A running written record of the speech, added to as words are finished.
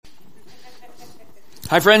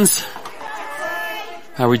Hi, friends.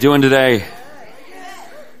 How are we doing today?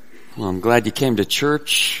 Well, I'm glad you came to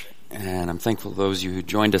church, and I'm thankful to those of you who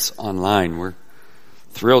joined us online. We're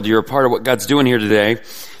thrilled you're a part of what God's doing here today.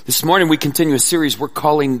 This morning we continue a series we're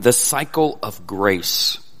calling The Cycle of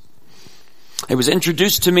Grace. It was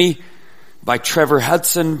introduced to me by Trevor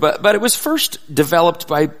Hudson, but it was first developed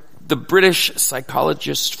by the British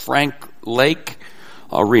psychologist Frank Lake.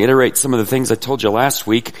 I'll reiterate some of the things I told you last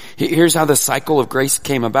week. Here's how the cycle of grace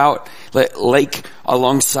came about. Lake,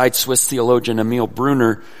 alongside Swiss theologian Emil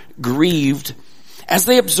Brunner, grieved as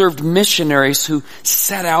they observed missionaries who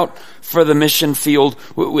set out for the mission field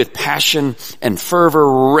with passion and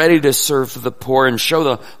fervor, ready to serve the poor and show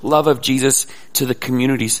the love of Jesus to the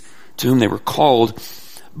communities to whom they were called.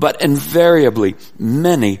 But invariably,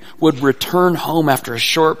 many would return home after a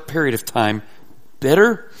short period of time,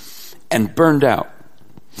 bitter and burned out.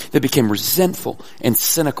 They became resentful and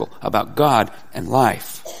cynical about God and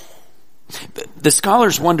life. The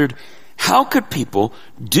scholars wondered, how could people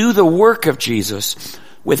do the work of Jesus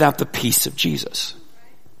without the peace of Jesus?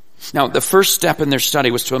 Now, the first step in their study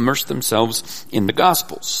was to immerse themselves in the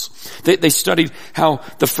Gospels. They studied how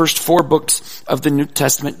the first 4 books of the New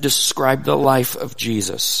Testament describe the life of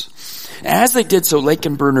Jesus. As they did so, Lake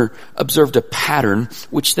and Brunner observed a pattern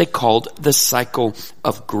which they called the cycle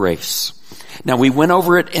of grace. Now, we went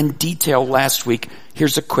over it in detail last week.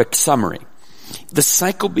 Here's a quick summary. The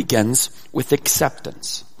cycle begins with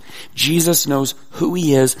acceptance. Jesus knows who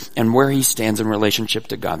he is and where he stands in relationship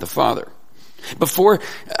to God the Father. Before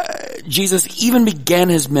Jesus even began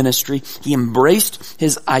his ministry, he embraced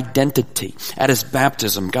his identity. At his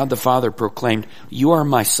baptism, God the Father proclaimed, "You are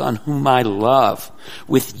my Son whom I love.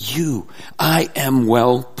 With you I am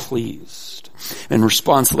well pleased." In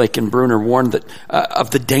response, Lake and Brunner warned that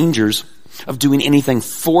of the dangers of doing anything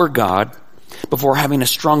for God before having a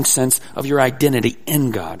strong sense of your identity in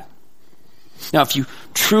God. Now, if you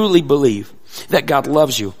truly believe that God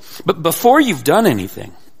loves you, but before you've done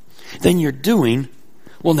anything, then your doing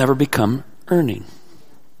will never become earning.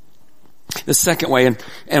 The second way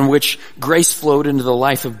in which grace flowed into the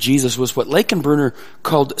life of Jesus was what Lake and Brunner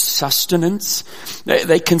called sustenance.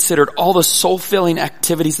 They considered all the soul-filling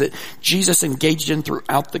activities that Jesus engaged in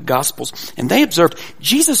throughout the Gospels. And they observed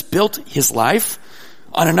Jesus built his life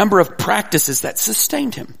on a number of practices that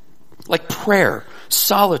sustained him, like prayer,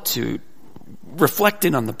 solitude,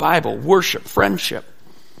 reflecting on the Bible, worship, friendship.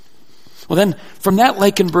 Well, then, from that,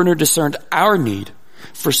 Lake and Brunner discerned our need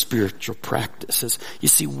for spiritual practices. You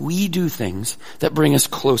see, we do things that bring us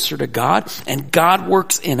closer to God, and God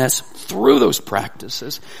works in us through those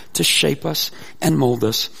practices to shape us and mold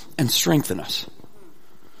us and strengthen us.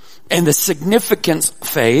 In the significance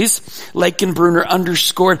phase, Lake and Brunner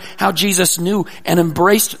underscored how Jesus knew and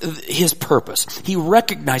embraced his purpose. He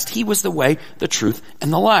recognized he was the way, the truth,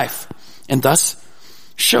 and the life, and thus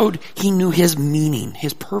showed he knew his meaning,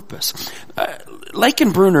 his purpose. Lake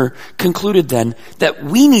and Brunner concluded then that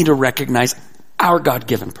we need to recognize our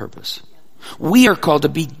God-given purpose. We are called to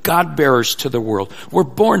be God-bearers to the world. We're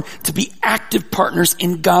born to be active partners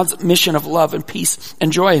in God's mission of love and peace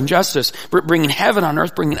and joy and justice, bringing heaven on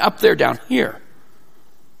earth, bringing up there, down here.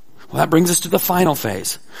 Well, that brings us to the final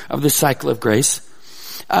phase of the cycle of grace.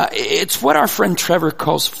 It's what our friend Trevor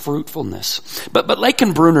calls fruitfulness. But Lake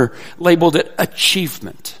and Brunner labeled it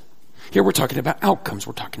achievement. Here we're talking about outcomes.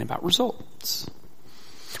 We're talking about results.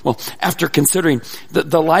 Well, after considering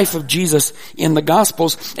the life of Jesus in the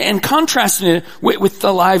Gospels and contrasting it with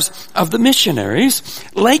the lives of the missionaries,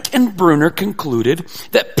 Lake and Brunner concluded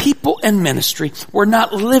that people in ministry were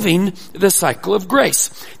not living the cycle of grace.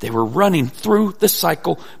 They were running through the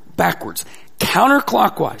cycle backwards,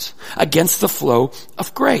 counterclockwise, against the flow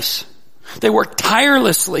of grace. They worked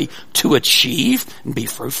tirelessly to achieve and be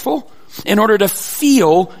fruitful in order to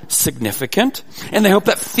feel significant, and they hoped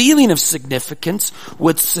that feeling of significance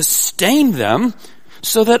would sustain them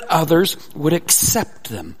so that others would accept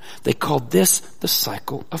them. They called this the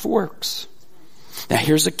cycle of works. Now,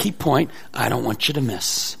 here's a key point I don't want you to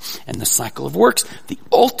miss. In the cycle of works, the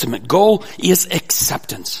ultimate goal is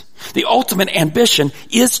acceptance. The ultimate ambition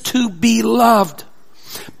is to be loved.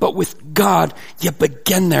 But with God, you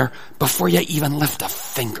begin there before you even lift a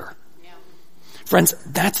finger. Friends,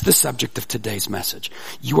 that's the subject of today's message.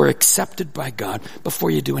 You are accepted by God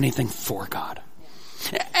before you do anything for God.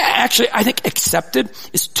 Actually, I think accepted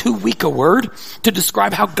is too weak a word to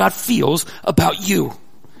describe how God feels about you.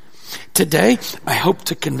 Today, I hope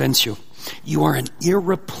to convince you, you are an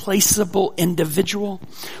irreplaceable individual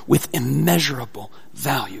with immeasurable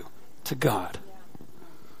value to God.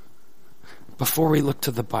 Before we look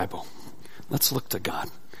to the Bible, let's look to God.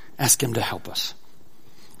 Ask him to help us.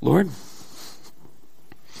 Lord,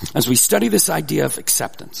 as we study this idea of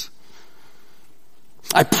acceptance.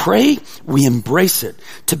 I pray we embrace it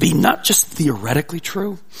to be not just theoretically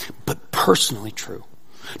true, but personally true.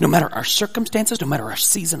 No matter our circumstances, no matter our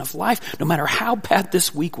season of life, no matter how bad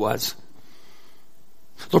this week was.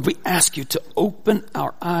 Lord, we ask you to open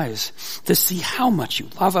our eyes to see how much you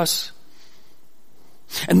love us.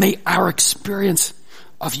 And may our experience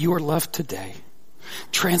of your love today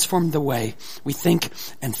transform the way we think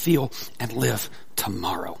and feel and live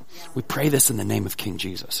tomorrow. We pray this in the name of King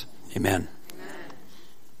Jesus. Amen.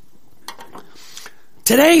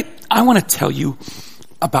 Today, I want to tell you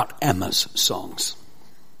about Emma's songs.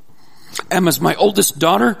 Emma's my oldest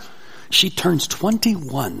daughter. She turns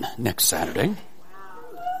 21 next Saturday.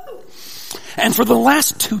 And for the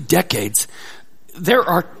last 2 decades, there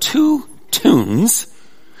are 2 tunes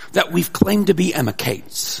that we've claimed to be Emma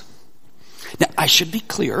Kate's. Now, I should be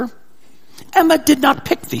clear. Emma did not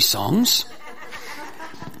pick these songs.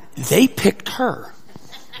 They picked her.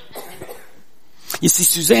 You see,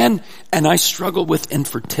 Suzanne and I struggled with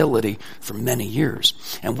infertility for many years,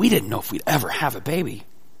 and we didn't know if we'd ever have a baby.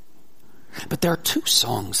 But there are 2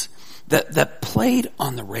 songs that played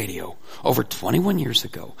on the radio over 21 years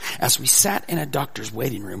ago as we sat in a doctor's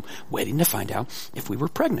waiting room waiting to find out if we were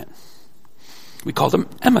pregnant. We called them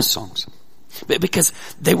Emma songs because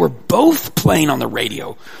they were both playing on the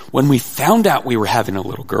radio when we found out we were having a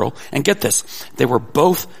little girl. And get this, they were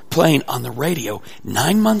both playing on the radio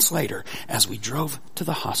 9 months later as we drove to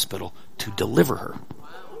the hospital to deliver her.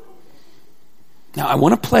 Now, I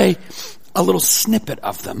want to play a little snippet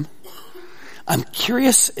of them. I'm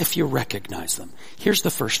curious if you recognize them. Here's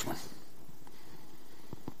the first one.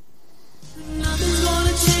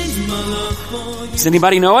 Does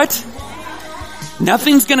anybody know it?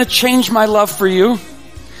 Nothing's Gonna Change My Love for You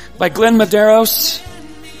by Glenn Medeiros.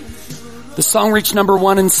 The song reached number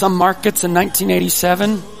 1 in some markets in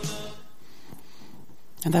 1987.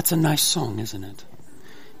 And that's a nice song, isn't it?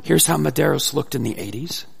 Here's how Medeiros looked in the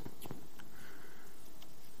 80s.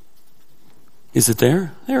 Is it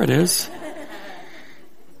there? There it is.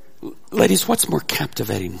 Ladies, what's more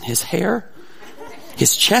captivating? His hair?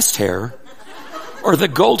 His chest hair? Or the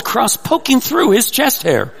gold cross poking through his chest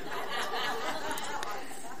hair?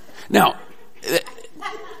 Now,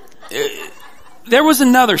 there was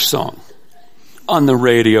another song on the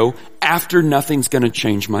radio after Nothing's Gonna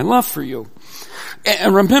Change My Love for You.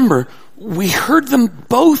 And remember, we heard them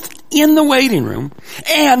both in the waiting room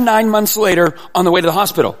and 9 months later on the way to the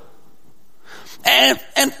hospital. And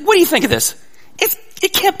what do you think of this?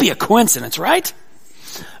 It can't be a coincidence, right?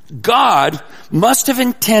 God must have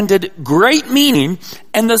intended great meaning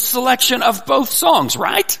in the selection of both songs,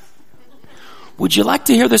 right? Would you like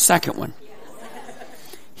to hear the second one?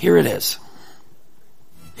 Here it is.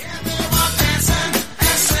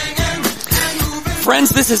 Friends,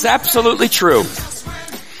 this is absolutely true.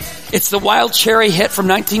 It's the Wild Cherry hit from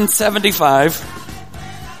 1975.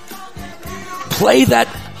 Play that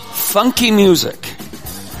funky music.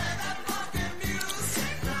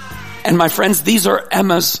 And my friends, these are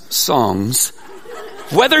Emma's songs,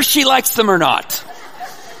 whether she likes them or not.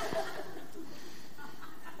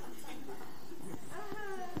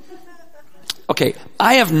 Okay,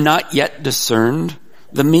 I have not yet discerned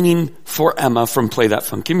the meaning for Emma from Play That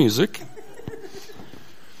Funky Music.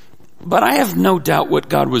 But I have no doubt what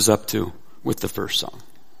God was up to with the first song.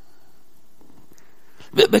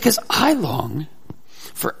 Because I long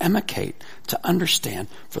for Emma Kate to understand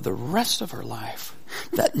for the rest of her life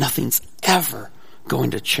that nothing's ever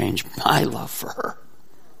going to change my love for her.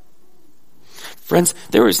 Friends,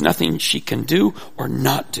 there is nothing she can do or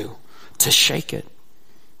not do to shake it.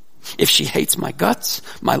 If she hates my guts,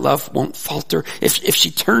 my love won't falter. If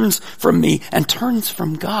she turns from me and turns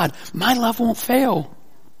from God, my love won't fail.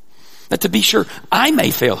 That to be sure, I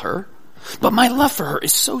may fail her, but my love for her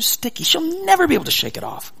is so sticky, she'll never be able to shake it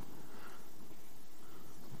off.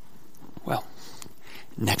 Well,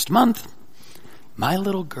 next month, my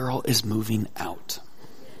little girl is moving out.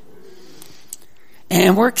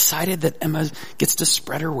 And we're excited that Emma gets to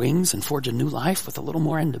spread her wings and forge a new life with a little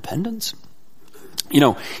more independence. You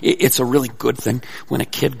know, it's a really good thing when a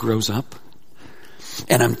kid grows up.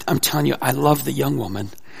 And I'm telling you, I love the young woman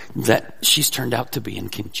that she's turned out to be in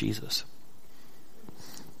King Jesus.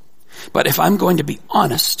 But if I'm going to be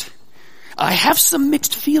honest, I have some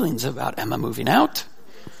mixed feelings about Emma moving out.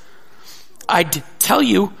 I'd tell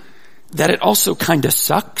you that it also kind of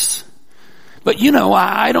sucks. But you know,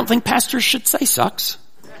 I don't think pastors should say sucks.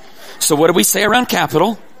 So what do we say around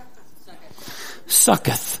Capitol?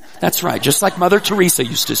 Sucketh. That's right, just like Mother Teresa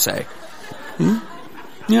used to say.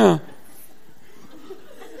 Yeah.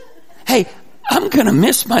 Hey, I'm gonna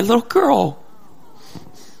miss my little girl.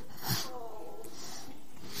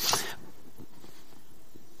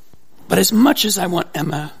 But as much as I want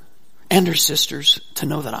Emma and her sisters to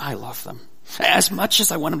know that I love them, as much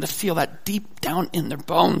as I want them to feel that deep down in their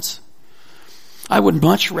bones, I would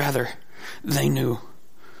much rather they knew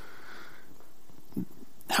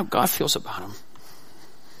how God feels about them.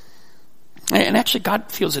 And actually,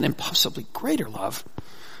 God feels an impossibly greater love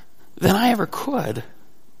than I ever could.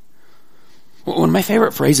 One of my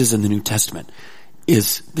favorite phrases in the New Testament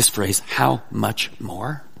is this phrase, how much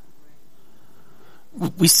more?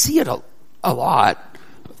 We see it a lot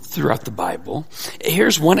throughout the Bible.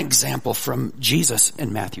 Here's one example from Jesus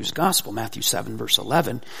in Matthew's Gospel, Matthew 7, verse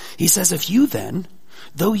 11. He says, if you then,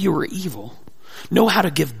 though you are evil, know how to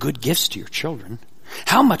give good gifts to your children,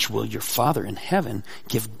 how much will your Father in heaven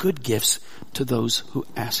give good gifts to those who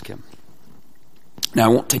ask him? Now,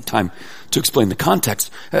 I won't take time to explain the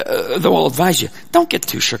context, though I'll advise you, don't get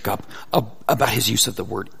too shook up about his use of the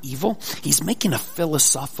word evil. He's making a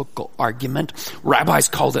philosophical argument. Rabbis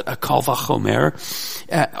called it a kal vachomer,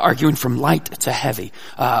 arguing from light to heavy,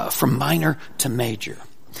 from minor to major.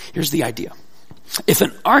 Here's the idea. If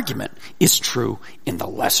an argument is true in the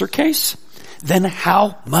lesser case, then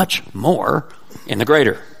how much more in the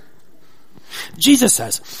greater? Jesus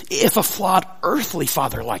says, if a flawed earthly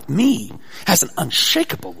father like me has an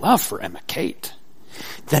unshakable love for Emma Kate,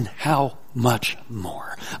 then how much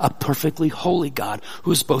more a perfectly holy God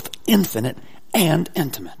who is both infinite and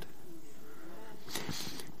intimate?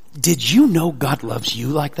 Did you know God loves you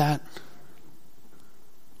like that?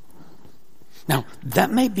 Now,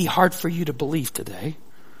 that may be hard for you to believe today,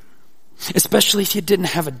 especially if you didn't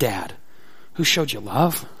have a dad who showed you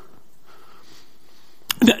love.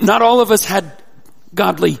 Not all of us had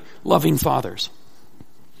godly, loving fathers.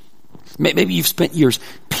 Maybe you've spent years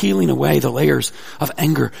peeling away the layers of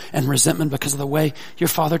anger and resentment because of the way your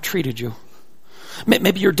father treated you.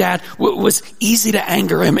 Maybe your dad was easy to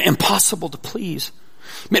anger and impossible to please.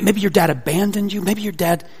 Maybe your dad abandoned you. Maybe your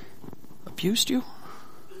dad abused you.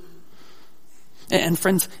 And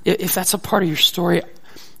friends, if that's a part of your story,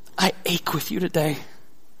 I ache with you today.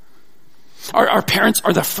 Our parents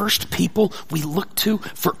are the first people we look to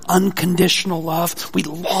for unconditional love. We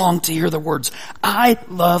long to hear the words, I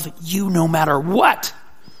love you no matter what.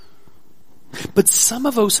 But some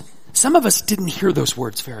of us didn't hear those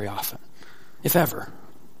words very often, if ever.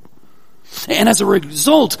 And as a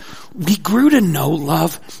result, we grew to know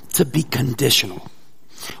love to be conditional.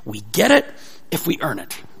 We get it if we earn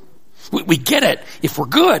it. We get it if we're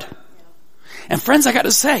good. And friends, I got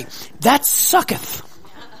to say, that sucketh.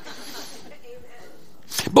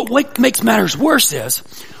 But what makes matters worse is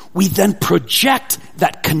we then project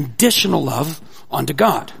that conditional love onto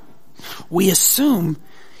God. We assume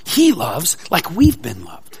he loves like we've been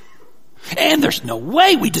loved. And there's no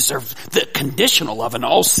way we deserve the conditional love of an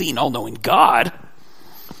all-seeing, all-knowing God.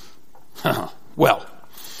 Well,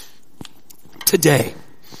 today,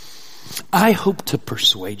 I hope to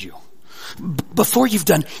persuade you, before you've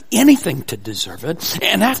done anything to deserve it,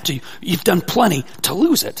 and after you've done plenty to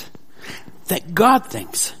lose it, that God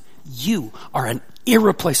thinks you are an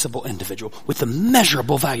irreplaceable individual with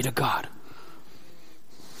immeasurable value to God.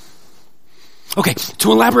 Okay,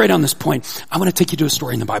 to elaborate on this point, I want to take you to a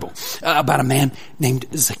story in the Bible about a man named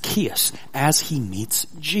Zacchaeus as he meets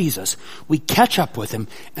Jesus. We catch up with him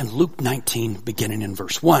in Luke 19, beginning in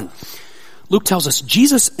verse 1. Luke tells us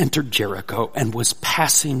Jesus entered Jericho and was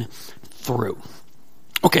passing through.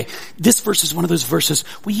 Okay, this verse is one of those verses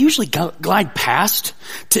we usually glide past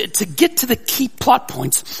to get to the key plot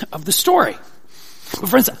points of the story. But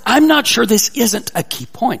friends, I'm not sure this isn't a key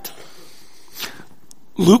point.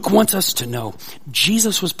 Luke wants us to know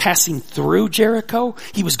Jesus was passing through Jericho.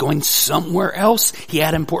 He was going somewhere else. He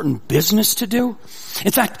had important business to do.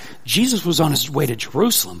 In fact, Jesus was on his way to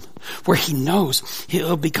Jerusalem, where he knows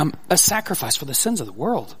he'll become a sacrifice for the sins of the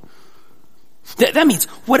world. That means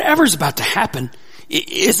whatever's about to happen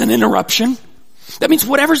is an interruption. That means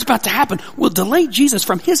whatever's about to happen will delay Jesus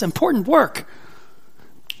from his important work.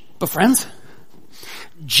 But friends,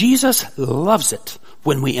 Jesus loves it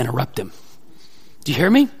when we interrupt him. Do you hear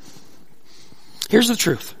me? Here's the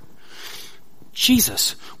truth.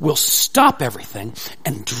 Jesus will stop everything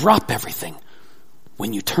and drop everything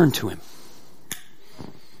when you turn to him.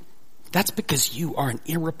 That's because you are an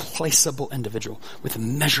irreplaceable individual with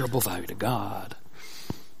immeasurable value to God.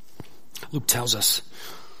 Luke tells us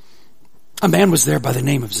a man was there by the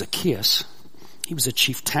name of Zacchaeus. He was a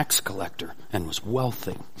chief tax collector and was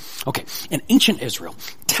wealthy. Okay, in ancient Israel,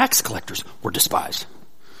 tax collectors were despised.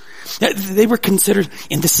 They were considered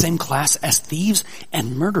in the same class as thieves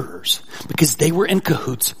and murderers because they were in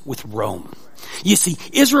cahoots with Rome. You see,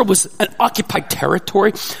 Israel was an occupied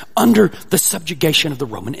territory under the subjugation of the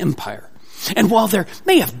Roman Empire. And while there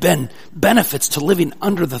may have been benefits to living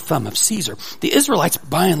under the thumb of Caesar, the Israelites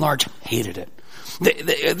by and large hated it.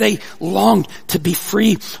 They longed to be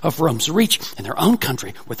free of Rome's reach in their own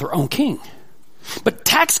country with their own king. But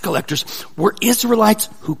tax collectors were Israelites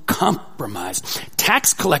who compromised.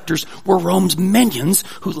 Tax collectors were Rome's minions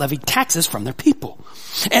who levied taxes from their people.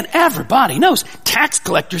 And everybody knows tax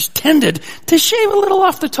collectors tended to shave a little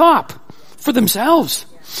off the top for themselves.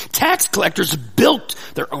 Tax collectors built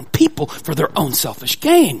their own people for their own selfish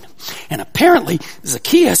gain. And apparently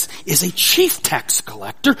Zacchaeus is a chief tax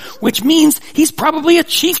collector, which means he's probably a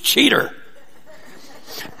chief cheater.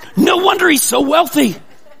 No wonder he's so wealthy.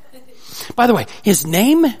 By the way, his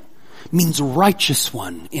name means righteous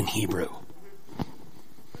one in Hebrew.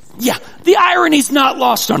 Yeah, the irony's not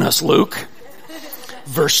lost on us, Luke.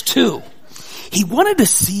 Verse 2. He wanted to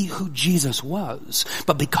see who Jesus was,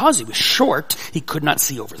 but because he was short, he could not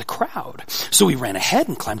see over the crowd. So he ran ahead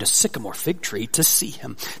and climbed a sycamore fig tree to see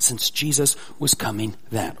him, since Jesus was coming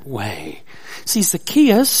that way. See,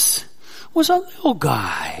 Zacchaeus was a little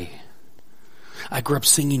guy. I grew up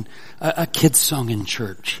singing a kid's song in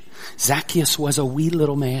church. Zacchaeus was a wee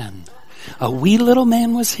little man. A wee little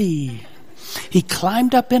man was he. He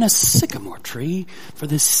climbed up in a sycamore tree for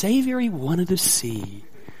the Savior he wanted to see.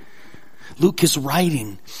 Luke is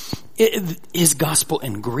writing his gospel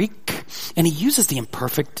in Greek, and he uses the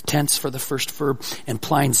imperfect tense for the first verb,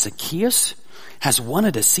 implying Zacchaeus has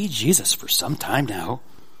wanted to see Jesus for some time now.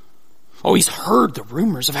 Oh, he's heard the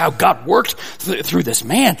rumors of how God worked through this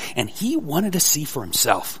man, and he wanted to see for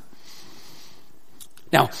himself.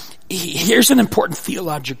 Now, here's an important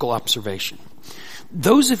theological observation.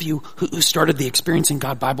 Those of you who started the Experiencing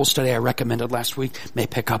God Bible study I recommended last week may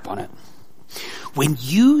pick up on it. When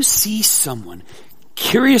you see someone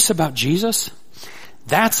curious about Jesus,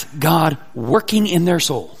 that's God working in their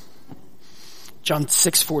soul. John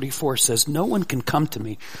 6:44 says, "No one can come to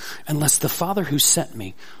me unless the Father who sent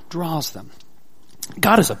me draws them."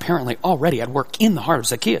 God is apparently already at work in the heart of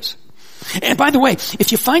Zacchaeus. And by the way,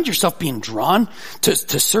 if you find yourself being drawn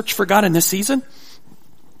to search for God in this season,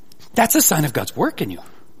 that's a sign of God's work in you.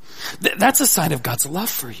 That's a sign of God's love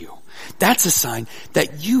for you. That's a sign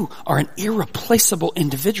that you are an irreplaceable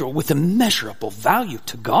individual with immeasurable value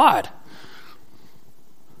to God.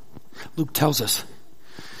 Luke tells us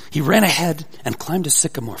he ran ahead and climbed a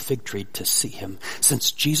sycamore fig tree to see him,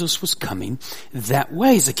 since Jesus was coming that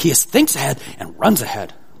way. Zacchaeus thinks ahead and runs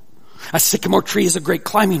ahead. A sycamore tree is a great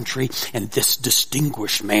climbing tree, and this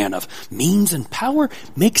distinguished man of means and power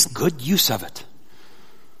makes good use of it.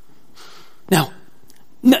 Now,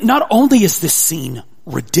 not only is this scene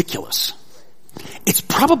ridiculous, it's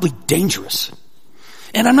probably dangerous.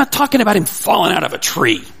 And I'm not talking about him falling out of a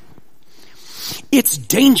tree. It's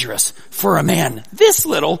dangerous for a man this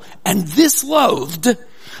little and this loathed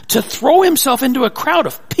to throw himself into a crowd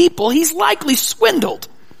of people he's likely swindled.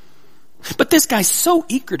 But this guy's so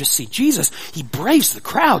eager to see Jesus, he braves the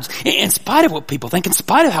crowds in spite of what people think, in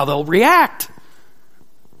spite of how they'll react.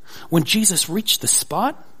 When Jesus reached the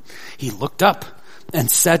spot, he looked up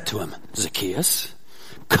and said to him, "Zacchaeus,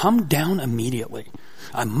 come down immediately.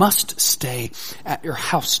 I must stay at your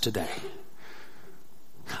house today."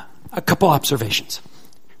 A couple observations.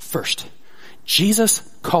 First, Jesus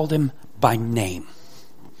called him by name.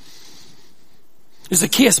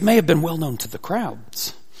 Zacchaeus may have been well known to the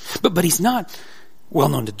crowds, but he's not well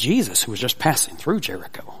known to Jesus, who was just passing through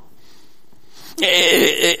Jericho.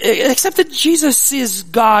 Except that Jesus is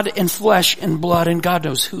God in flesh and blood, and God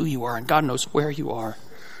knows who you are, and God knows where you are.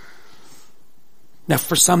 Now,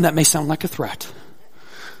 for some that may sound like a threat,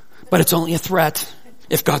 but it's only a threat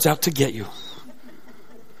if God's out to get you.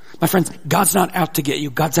 My friends, God's not out to get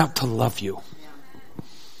you. God's out to love you.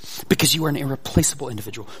 Because you are an irreplaceable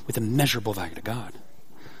individual with immeasurable value to God.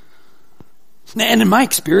 And in my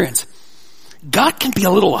experience, God can be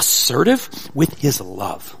a little assertive with his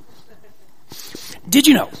love. Did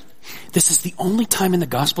you know this is the only time in the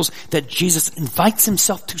Gospels that Jesus invites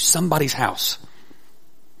himself to somebody's house?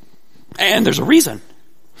 And there's a reason.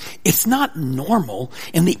 It's not normal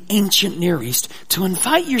in the ancient Near East to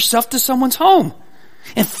invite yourself to someone's home.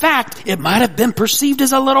 In fact, it might have been perceived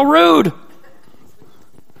as a little rude.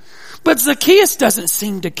 But Zacchaeus doesn't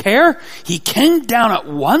seem to care. He came down at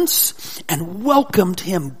once and welcomed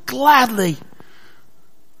him gladly.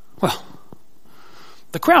 Well,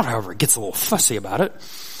 the crowd, however, gets a little fussy about it.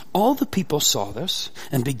 All the people saw this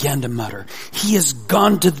and began to mutter, "He has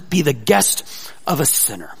gone to be the guest of a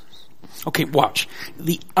sinner." Okay, watch.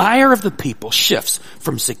 The ire of the people shifts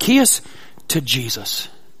from Zacchaeus to Jesus,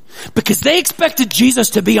 because they expected Jesus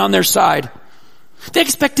to be on their side. They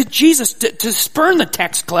expected Jesus to spurn the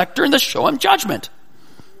tax collector and to show him judgment.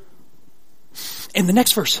 In the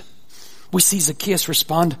next verse, we see Zacchaeus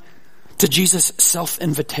respond to Jesus'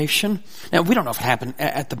 self-invitation. Now, we don't know if it happened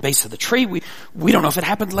at the base of the tree. We don't know if it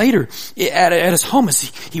happened later at his home as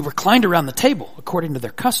he reclined around the table, according to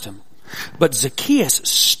their custom. But Zacchaeus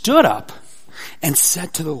stood up and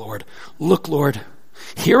said to the Lord, "Look, Lord,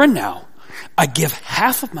 here and now, I give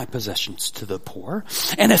half of my possessions to the poor,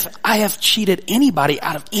 and if I have cheated anybody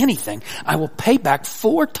out of anything, I will pay back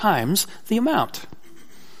 4 times the amount."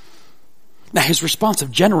 Now, his response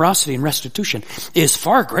of generosity and restitution is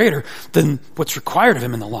far greater than what's required of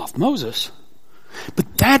him in the law of Moses.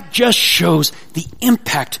 But that just shows the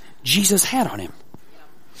impact Jesus had on him.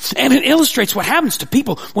 And it illustrates what happens to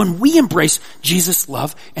people when we embrace Jesus'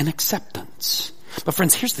 love and acceptance. But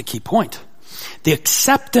friends, here's the key point. The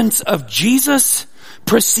acceptance of Jesus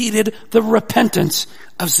preceded the repentance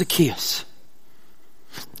of Zacchaeus.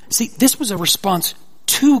 See, this was a response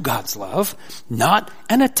to God's love, not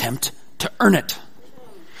an attempt to earn it.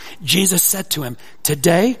 Jesus said to him,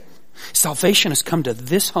 "Today, salvation has come to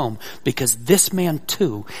this home because this man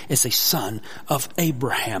too is a son of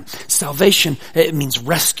Abraham." Salvation, it means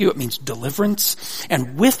rescue, it means deliverance.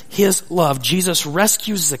 And with his love, Jesus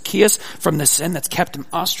rescues Zacchaeus from the sin that's kept him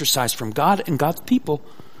ostracized from God and God's people.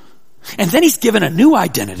 And then he's given a new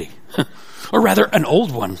identity, or rather an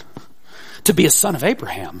old one. To be a son of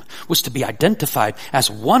Abraham was to be identified as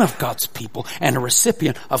one of God's people and a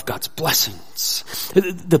recipient of God's blessings.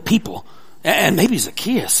 The people, and maybe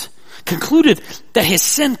Zacchaeus, concluded that his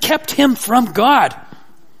sin kept him from God.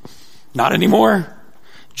 Not anymore.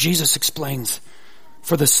 Jesus explains,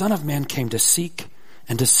 "For the Son of Man came to seek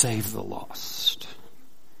and to save the lost."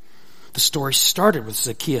 The story started with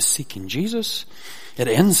Zacchaeus seeking Jesus. It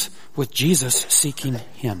ends with Jesus seeking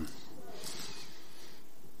him.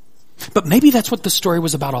 But maybe that's what the story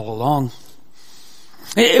was about all along.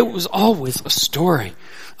 It was always a story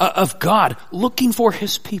of God looking for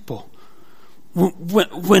his people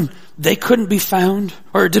when they couldn't be found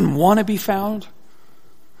or didn't want to be found.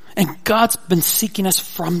 And God's been seeking us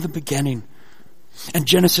from the beginning. In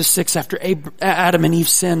Genesis 6, after Adam and Eve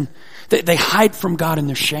sin, they hide from God in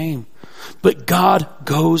their shame. But God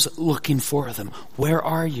goes looking for them. "Where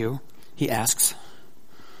are you?" he asks.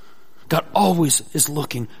 God always is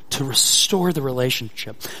looking to restore the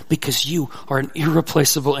relationship because you are an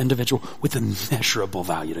irreplaceable individual with immeasurable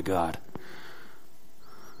value to God.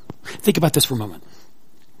 Think about this for a moment.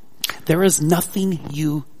 There is nothing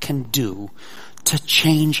you can do to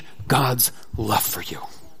change God's love for you.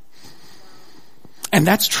 And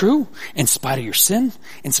that's true in spite of your sin,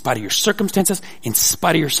 in spite of your circumstances, in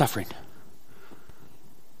spite of your suffering.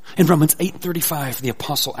 In Romans 8:35, the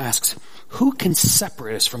apostle asks, "Who can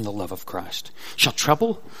separate us from the love of Christ? Shall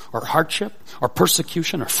trouble or hardship or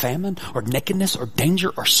persecution or famine or nakedness or danger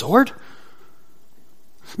or sword?"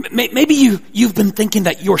 Maybe you've been thinking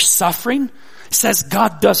that your suffering says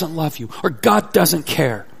God doesn't love you or God doesn't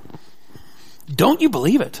care. Don't you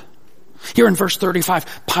believe it? Here in verse 35,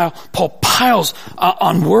 Paul piles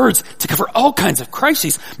on words to cover all kinds of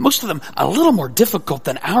crises, most of them a little more difficult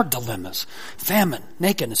than our dilemmas. Famine,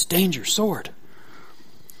 nakedness, danger, sword.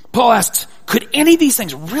 Paul asks, could any of these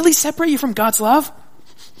things really separate you from God's love?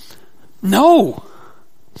 No.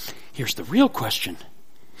 Here's the real question.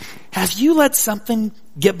 Have you let something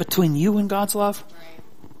get between you and God's love?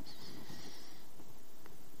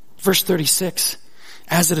 Verse 36,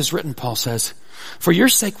 as it is written, Paul says, "For your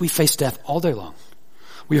sake we face death all day long.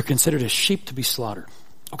 We are considered as sheep to be slaughtered."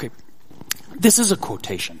 Okay, this is a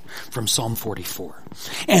quotation from Psalm 44.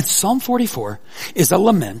 And Psalm 44 is a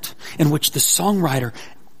lament in which the songwriter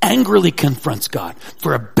angrily confronts God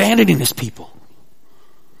for abandoning his people.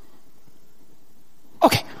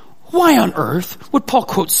 Okay, why on earth would Paul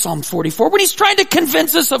quote Psalm 44 when he's trying to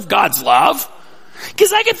convince us of God's love?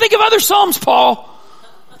 Because I can think of other Psalms, Paul.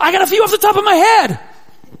 I got a few off the top of my head.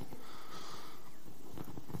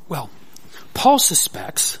 Well, Paul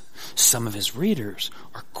suspects some of his readers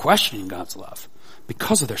are questioning God's love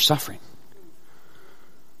because of their suffering.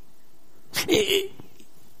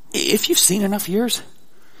 If you've seen enough years,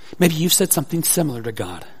 maybe you've said something similar to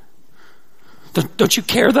God. Don't you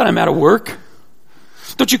care that I'm out of work?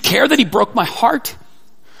 Don't you care that he broke my heart?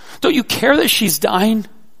 Don't you care that she's dying?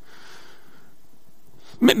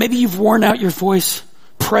 Maybe you've worn out your voice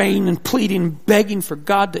praying and pleading, begging for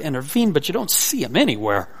God to intervene, but you don't see him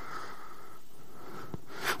anywhere.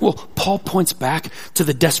 Well, Paul points back to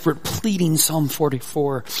the desperate pleading Psalm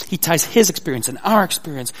 44. He ties his experience and our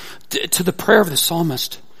experience to the prayer of the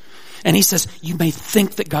psalmist. And he says, you may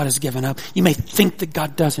think that God has given up. You may think that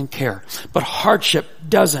God doesn't care. But hardship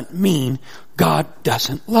doesn't mean God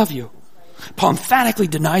doesn't love you. Paul emphatically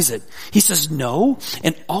denies it. He says, no,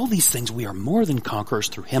 in all these things we are more than conquerors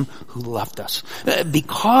through him who loved us.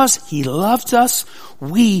 Because he loved us,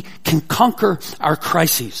 we can conquer our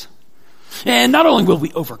crises. And not only will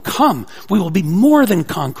we overcome, we will be more than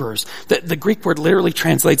conquerors. The Greek word literally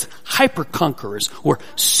translates hyper-conquerors or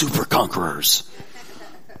super-conquerors.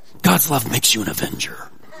 God's love makes you an avenger.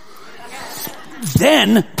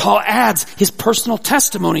 Then Paul adds his personal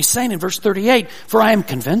testimony, saying in verse 38, for I am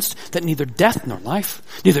convinced that neither death nor life,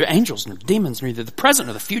 neither angels nor demons, neither the present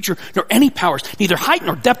nor the future, nor any powers, neither height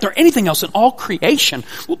nor depth nor anything else in all creation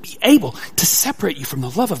will be able to separate you from the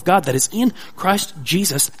love of God that is in Christ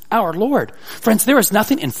Jesus our Lord. Friends, there is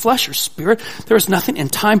nothing in flesh or spirit, there is nothing in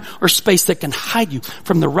time or space that can hide you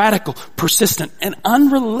from the radical, persistent, and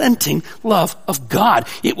unrelenting love of God.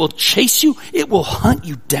 It will chase you, it will hunt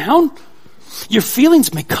you down. Your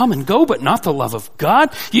feelings may come and go, but not the love of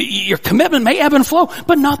God. Your commitment may ebb and flow,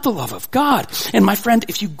 but not the love of God. And my friend,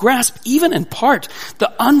 if you grasp even in part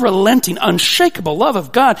the unrelenting, unshakable love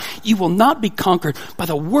of God, you will not be conquered by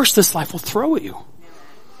the worst this life will throw at you.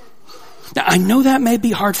 Now, I know that may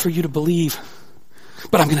be hard for you to believe,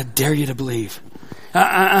 but I'm going to dare you to believe.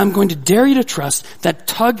 I'm going to dare you to trust that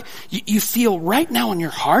tug you feel right now in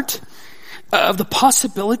your heart of the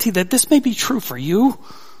possibility that this may be true for you.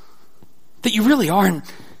 That you really are an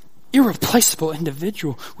irreplaceable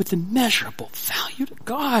individual with immeasurable value to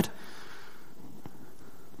God.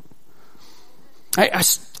 I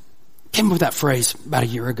came up with that phrase about a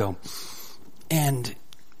year ago. And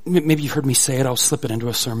maybe you heard me say it. I'll slip it into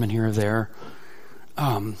a sermon here or there.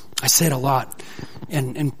 I say it a lot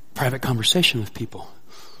in private conversation with people.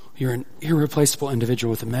 You're an irreplaceable individual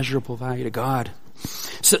with immeasurable value to God.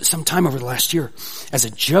 So, sometime over the last year, as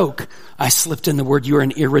a joke, I slipped in the word, you're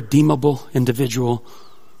an irredeemable individual.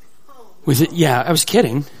 Was it? Yeah, I was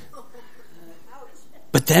kidding.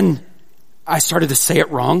 But then I started to say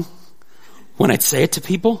it wrong when I'd say it to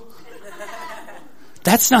people.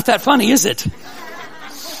 That's not that funny, is it?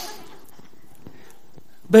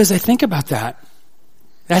 But as I think about that,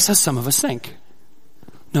 that's how some of us think.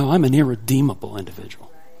 No, I'm an irredeemable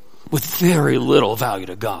individual with very little value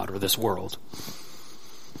to God or this world.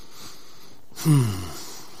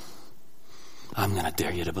 I'm going to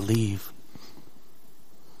dare you to believe.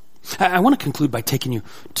 I want to conclude by taking you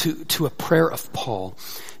to a prayer of Paul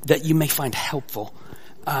that you may find helpful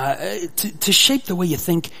to shape the way you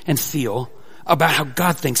think and feel about how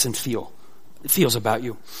God thinks and feels about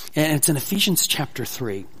you. And it's in Ephesians chapter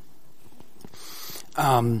 3.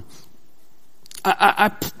 I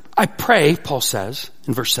pray, Paul says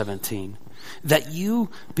in verse 17, that you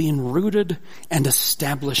being rooted and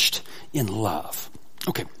established in love.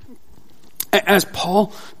 Okay. As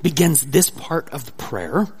Paul begins this part of the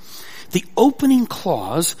prayer, the opening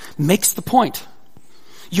clause makes the point.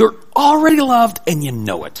 You're already loved and you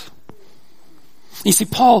know it. You see,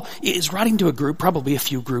 Paul is writing to a group, probably a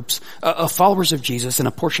few groups, of followers of Jesus in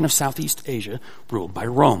a portion of Southeast Asia ruled by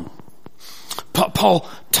Rome. Paul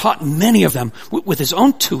taught many of them with his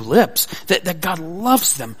own two lips that God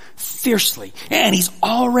loves them fiercely, and he's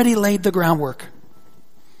already laid the groundwork.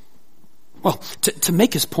 Well, to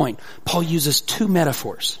make his point, Paul uses two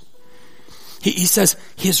metaphors. He says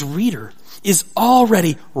his reader is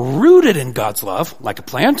already rooted in God's love, like a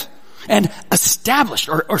plant, and established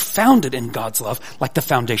or founded in God's love, like the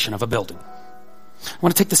foundation of a building. I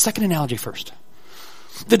want to take the second analogy first.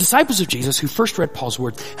 The disciples of Jesus who first read Paul's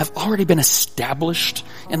words have already been established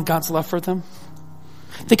in God's love for them.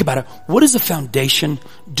 Think about it. What does a foundation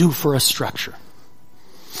do for a structure?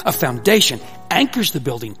 A foundation anchors the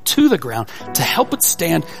building to the ground to help it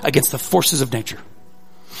stand against the forces of nature.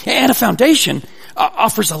 And a foundation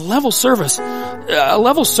offers a level surface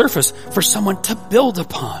for someone to build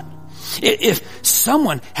upon. If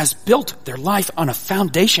someone has built their life on a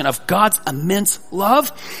foundation of God's immense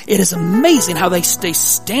love, it is amazing how they stay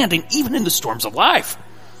standing even in the storms of life.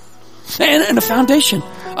 And the foundation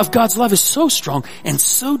of God's love is so strong and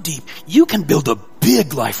so deep, you can build a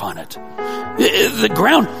big life on it. The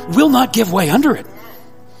ground will not give way under it.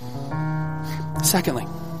 Secondly,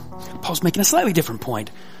 Paul's making a slightly different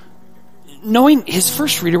point. Knowing his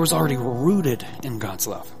first reader was already rooted in God's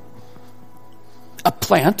love. A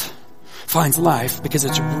plant finds life because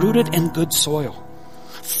it's rooted in good soil.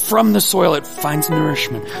 From the soil, it finds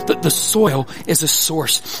nourishment. The soil is a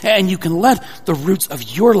source, and you can let the roots of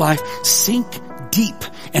your life sink deep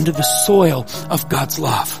into the soil of God's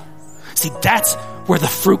love. See, that's where the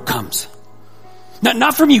fruit comes.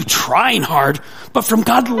 Not from you trying hard, but from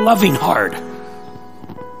God loving hard.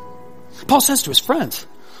 Paul says to his friends,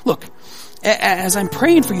 look, as I'm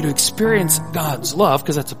praying for you to experience God's love,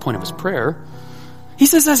 because that's the point of his prayer, He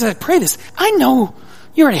says, as I pray this, I know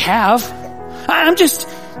you already have. I'm just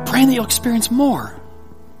praying that you'll experience more.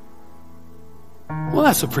 Well,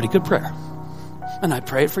 that's a pretty good prayer. And I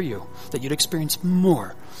pray it for you, that you'd experience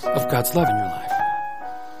more of God's love in your life.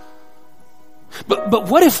 But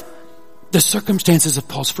what if the circumstances of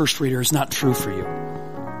Paul's first reader is not true for you?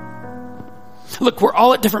 Look, we're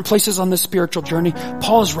all at different places on this spiritual journey.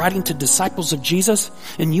 Paul is writing to disciples of Jesus,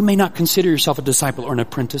 and you may not consider yourself a disciple or an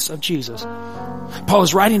apprentice of Jesus. Paul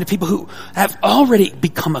is writing to people who have already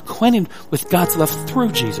become acquainted with God's love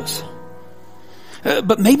through Jesus.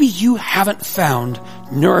 But maybe you haven't found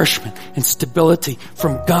nourishment and stability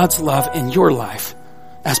from God's love in your life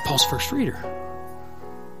as Paul's first reader.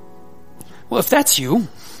 Well, if that's you,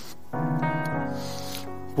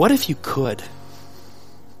 what if you could?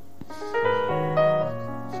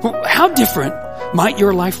 Well, how different might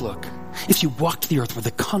your life look if you walked the earth with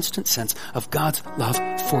a constant sense of God's love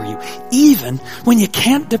for you, even when you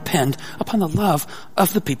can't depend upon the love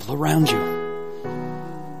of the people around you?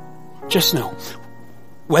 Just know,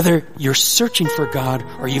 whether you're searching for God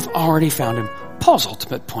or you've already found Him, Paul's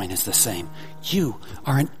ultimate point is the same. You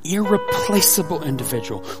are an irreplaceable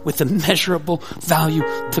individual with immeasurable value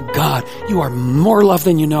to God. You are more loved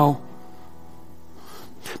than you know.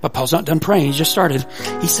 But Paul's not done praying. He just started.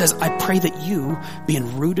 He says, I pray that you,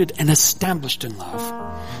 being rooted and established in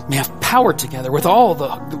love, may have power together with all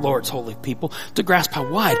the Lord's holy people to grasp how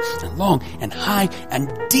wide and long and high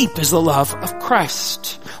and deep is the love of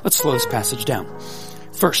Christ. Let's slow this passage down.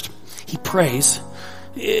 First, he prays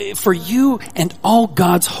for you and all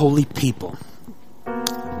God's holy people.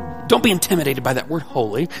 Don't be intimidated by that word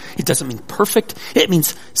holy. It doesn't mean perfect. It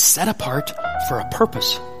means set apart for a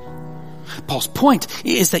purpose. Paul's point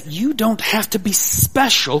is that you don't have to be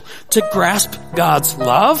special to grasp God's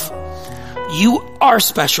love. You are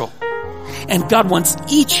special. And God wants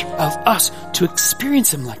each of us to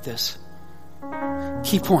experience Him like this.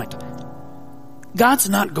 Key point. God's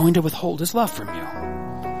not going to withhold His love from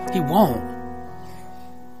you. He won't.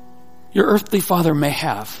 Your earthly father may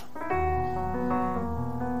have.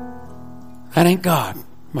 That ain't God,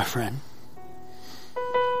 my friend.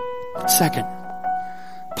 Second,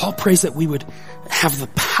 Paul prays that we would have the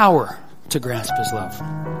power to grasp His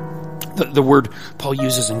love. The word Paul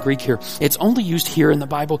uses in Greek here, it's only used here in the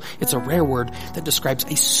Bible. It's a rare word that describes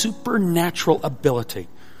a supernatural ability.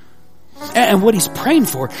 And what he's praying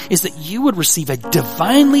for is that you would receive a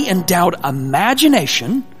divinely endowed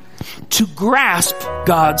imagination to grasp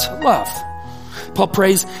God's love. Paul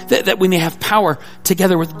prays that we may have power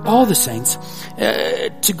together with all the saints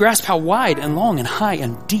to grasp how wide and long and high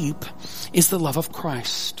and deep is the love of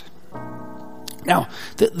Christ. Now,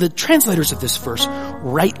 the translators of this verse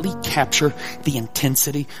rightly capture the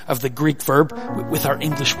intensity of the Greek verb with our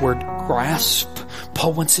English word grasp.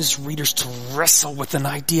 Paul wants his readers to wrestle with an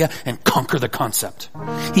idea and conquer the concept.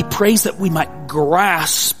 He prays that we might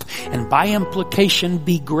grasp, and by implication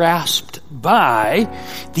be grasped by,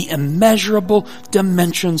 the immeasurable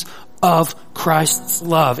dimensions of Christ's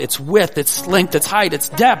love. Its width, its length, its height, its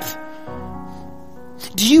depth.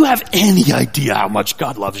 Do you have any idea how much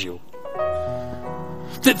God loves you?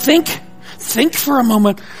 Think for a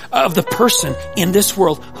moment of the person in this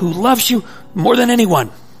world who loves you more than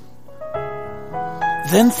anyone.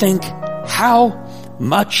 Then think how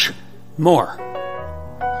much more.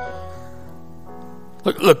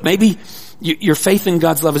 Look, maybe your faith in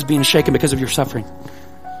God's love is being shaken because of your suffering.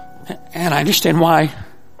 And I understand why.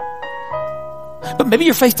 But maybe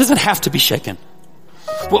your faith doesn't have to be shaken.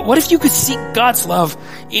 What if you could seek God's love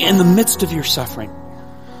in the midst of your suffering?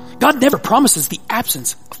 God never promises the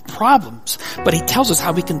absence of problems, but He tells us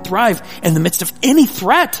how we can thrive in the midst of any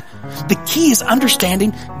threat. The key is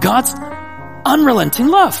understanding God's unrelenting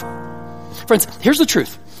love. Friends, here's the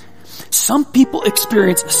truth. Some people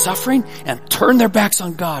experience suffering and turn their backs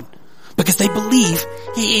on God because they believe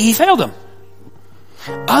He failed them.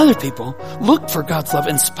 Other people look for God's love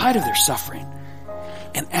in spite of their suffering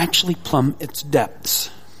and actually plumb its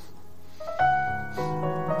depths.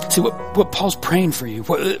 See, what Paul's praying for you,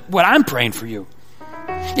 what I'm praying for you,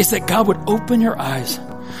 is that God would open your eyes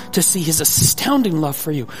to see His astounding love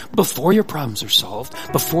for you before your problems are solved,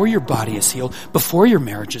 before your body is healed, before your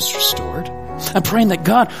marriage is restored. I'm praying that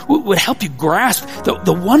God would help you grasp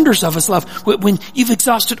the wonders of His love when you've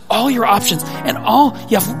exhausted all your options and all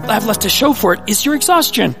you have left to show for it is your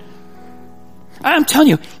exhaustion. I'm telling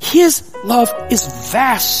you, His love is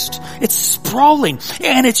vast, it's sprawling,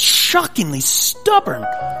 and it's shockingly stubborn.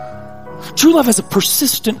 True love has a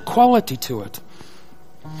persistent quality to it.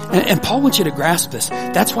 And Paul wants you to grasp this.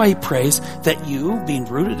 That's why he prays that you, being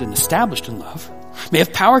rooted and established in love, may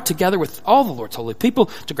have power together with all the Lord's holy people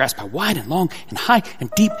to grasp how wide and long and high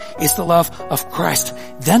and deep is the love of Christ.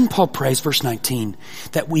 Then Paul prays, verse 19,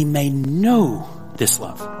 that we may know this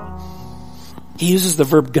love. He uses the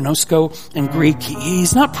verb gnosko in Greek.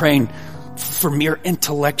 He's not praying for mere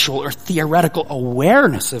intellectual or theoretical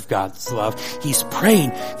awareness of God's love. He's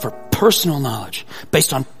praying for personal knowledge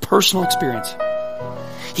based on personal experience.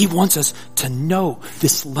 He wants us to know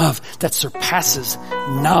this love that surpasses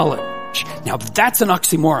knowledge. Now that's an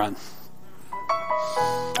oxymoron.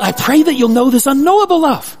 I pray that you'll know this unknowable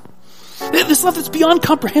love. This love that's beyond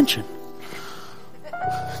comprehension.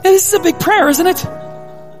 Now, this is a big prayer, isn't it?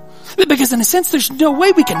 Because in a sense, there's no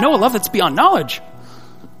way we can know a love that's beyond knowledge.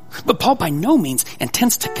 But Paul by no means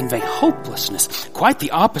intends to convey hopelessness. Quite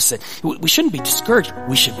the opposite. We shouldn't be discouraged.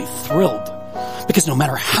 We should be thrilled. Because no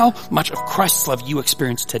matter how much of Christ's love you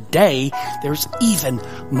experience today, there's even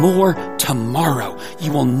more tomorrow.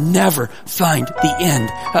 You will never find the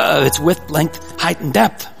end of its width, length, height, and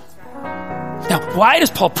depth. Now, why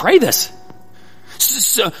does Paul pray this?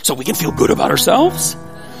 So we can feel good about ourselves?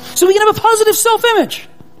 So we can have a positive self-image?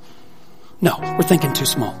 No, we're thinking too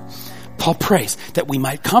small. Paul prays that we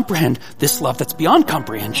might comprehend this love that's beyond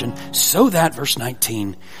comprehension so that, verse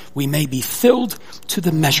 19, we may be filled to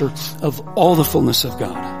the measure of all the fullness of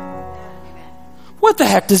God. What the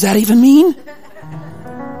heck does that even mean?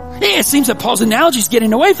 It seems that Paul's analogy is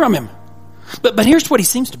getting away from him. But here's what he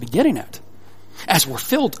seems to be getting at. As we're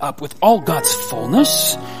filled up with all God's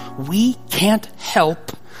fullness, we can't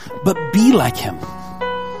help but be like him.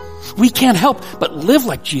 We can't help but live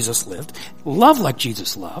like Jesus lived, love like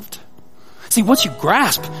Jesus loved. See, once you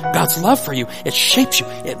grasp God's love for you, it shapes you,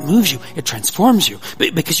 it moves you, it transforms you,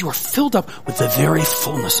 because you are filled up with the very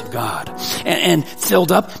fullness of God. And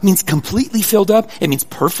filled up means completely filled up. It means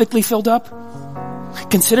perfectly filled up.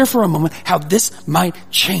 Consider for a moment how this might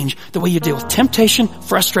change the way you deal with temptation,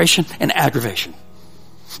 frustration, and aggravation.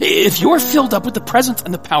 If you're filled up with the presence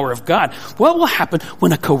and the power of God, what will happen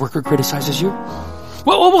when a coworker criticizes you?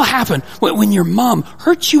 What will happen when your mom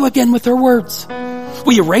hurts you again with her words?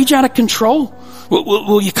 Will you rage out of control?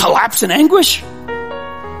 Will you collapse in anguish?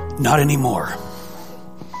 Not anymore.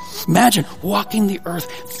 Imagine walking the earth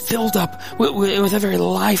filled up with the very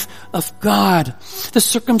life of God. The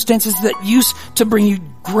circumstances that used to bring you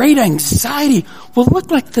great anxiety will look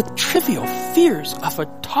like the trivial fears of a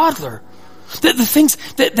toddler. The things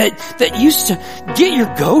that used to get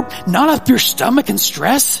your goat, knot up your stomach in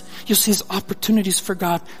stress, you'll see as opportunities for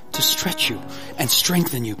God to stretch you and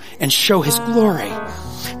strengthen you and show his glory.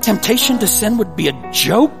 Temptation to sin would be a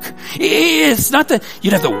joke. It's not that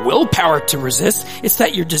you'd have the willpower to resist. It's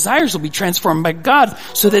that your desires will be transformed by God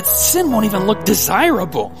so that sin won't even look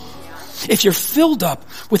desirable. If you're filled up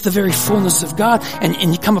with the very fullness of God and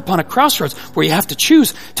you come upon a crossroads where you have to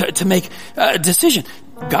choose to make a decision,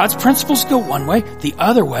 God's principles go one way, the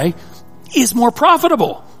other way is more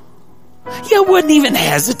profitable. You wouldn't even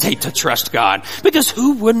hesitate to trust God, because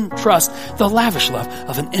who wouldn't trust the lavish love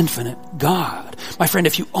of an infinite God? My friend,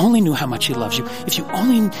 if you only knew how much he loves you, if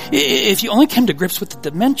you only came to grips with the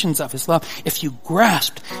dimensions of his love, if you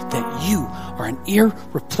grasped that you are an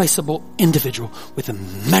irreplaceable individual with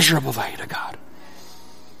immeasurable value to God.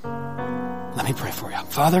 Let me pray for you.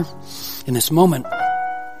 Father, in this moment,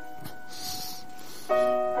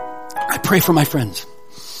 I pray for my friends.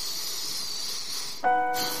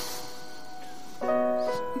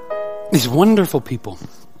 These wonderful people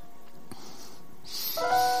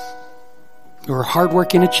who are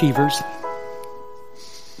hardworking achievers,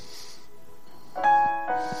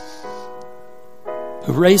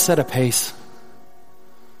 who race at a pace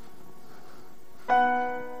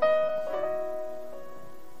to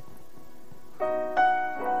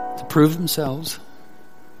prove themselves,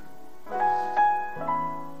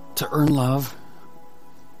 to earn love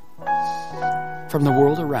from the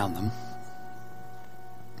world around them.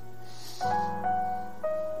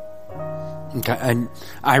 Okay, and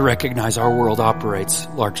I recognize our world operates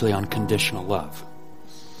largely on conditional love.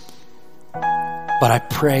 But I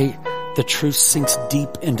pray the truth sinks deep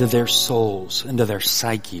into their souls, into their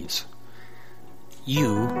psyches.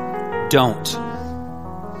 You don't.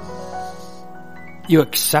 You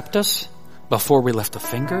accept us before we lift a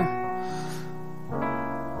finger.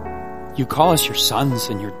 You call us your sons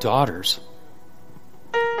and your daughters.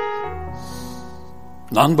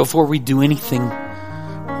 Long before we do anything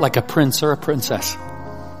like a prince or a princess.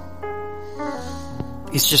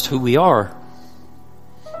 It's just who we are.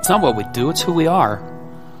 It's not what we do, it's who we are.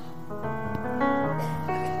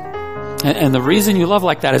 And the reason you love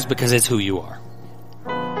like that is because it's who you are.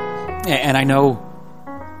 And I know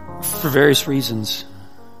for various reasons,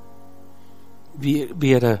 be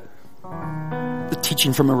it a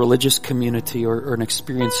teaching from a religious community or an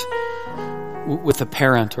experience with a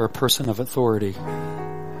parent or a person of authority.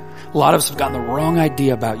 A lot of us have gotten the wrong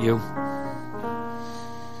idea about you.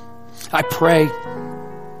 I pray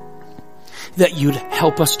that you'd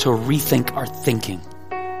help us to rethink our thinking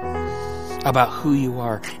about who you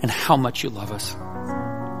are and how much you love us.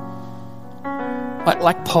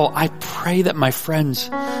 Like Paul, I pray that my friends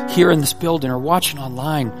here in this building or watching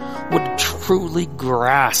online would truly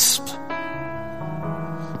grasp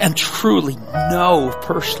and truly know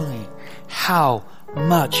personally how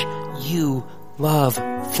much you love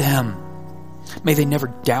them. May they never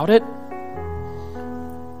doubt it.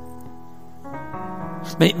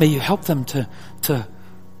 May you help them to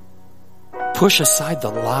push aside the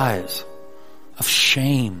lies of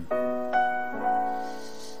shame.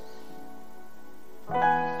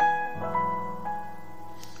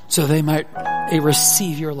 So they might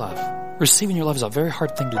receive your love. Receiving your love is a very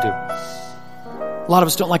hard thing to do. A lot of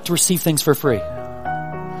us don't like to receive things for free.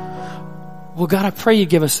 Well, God, I pray you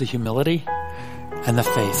give us the humility and the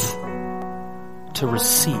faith to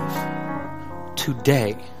receive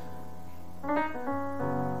today.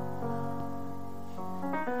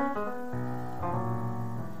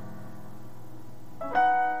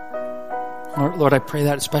 Lord, I pray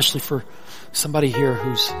that especially for somebody here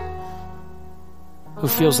who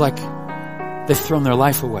feels like they've thrown their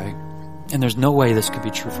life away and there's no way this could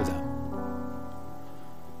be true for them.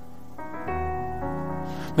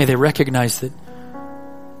 May they recognize that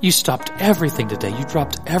you stopped everything today. You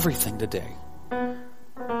dropped everything today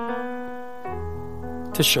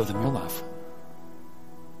to show them your love.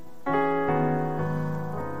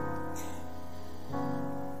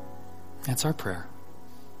 That's our prayer.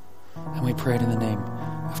 And we pray it in the name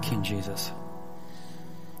of King Jesus.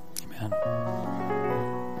 Amen.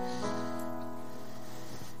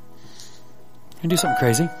 You do something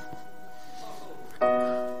crazy?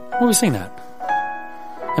 What we sing that?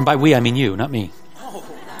 And by we, I mean you, not me.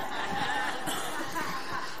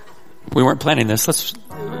 We weren't planning this.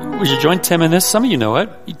 Would you join Tim in this? Some of you know it.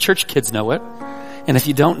 You church kids know it. And if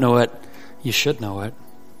you don't know it, you should know it.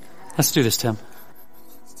 Let's do this, Tim.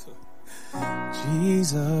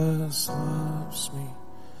 Jesus loves me,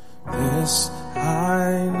 this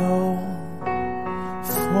I know,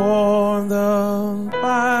 for the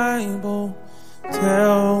Bible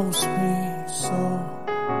tells me so.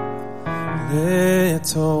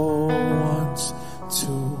 Little ones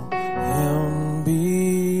to Him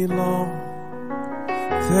belong.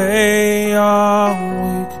 They are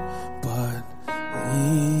weak, but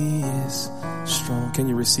He is strong. Can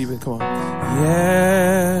you receive it? Come on.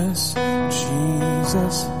 Yes,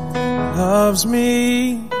 Jesus loves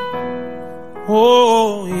me.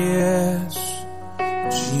 Oh, yes,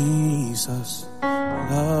 Jesus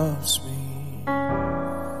loves me.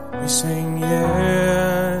 We sing,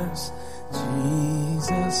 yes,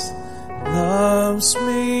 Jesus loves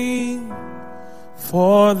me,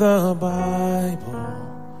 for the Bible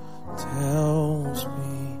tells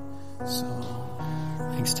me so.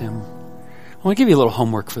 Thanks, Tim. I want to give you a little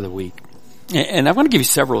homework for the week. And I want to give you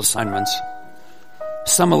several assignments.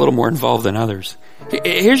 Some a little more involved than others.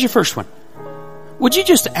 Here's your first one. Would you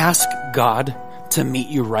just ask God to meet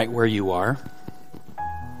you right where you are?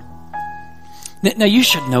 Now you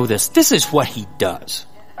should know this. This is what He does.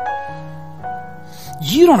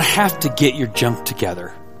 You don't have to get your junk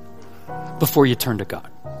together before you turn to God.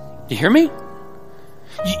 You hear me?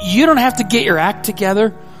 You don't have to get your act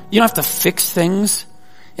together. You don't have to fix things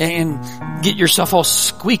and get yourself all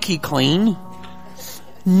squeaky clean.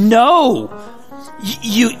 No,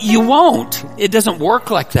 you won't. It doesn't work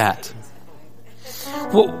like that.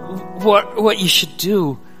 What you should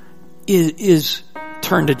do is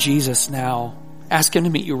turn to Jesus now. Ask Him to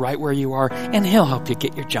meet you right where you are, and He'll help you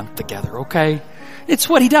get your junk together, okay? It's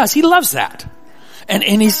what He does. He loves that. And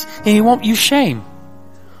He won't use shame.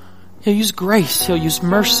 He'll use grace. He'll use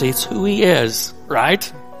mercy. It's who He is,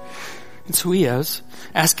 right? It's who He is.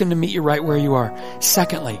 Ask Him to meet you right where you are.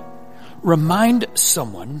 Secondly, remind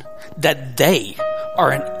someone that they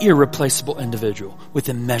are an irreplaceable individual with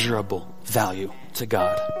immeasurable value to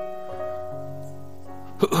God.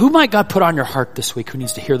 Who might God put on your heart this week who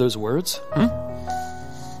needs to hear those words?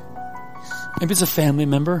 Maybe it's a family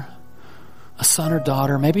member, a son or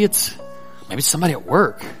daughter. Maybe it's somebody at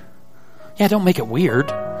work. Yeah, don't make it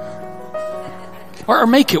weird. Or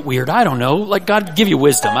make it weird. I don't know. Like God give you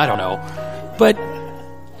wisdom. I don't know. But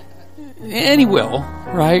and He will,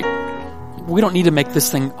 right? We don't need to make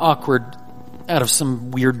this thing awkward out of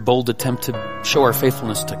some weird, bold attempt to show our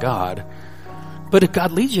faithfulness to God. But if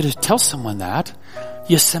God leads you to tell someone that,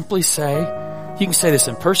 you simply say, You can say this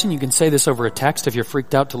in person. You can say this over a text if you're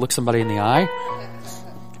freaked out to look somebody in the eye.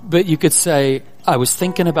 But you could say, I was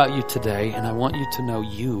thinking about you today, and I want you to know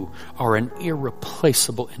you are an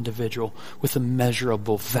irreplaceable individual with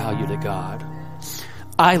immeasurable value to God.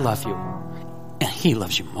 I love you, and He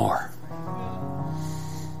loves you more.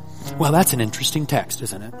 Well, that's an interesting text,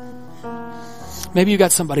 isn't it? Maybe you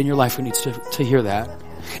got somebody in your life who needs to hear that.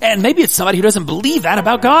 And maybe it's somebody who doesn't believe that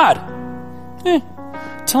about God.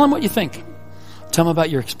 Tell them what you think. Tell them about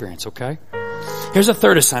your experience, okay? Here's a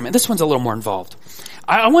third assignment. This one's a little more involved.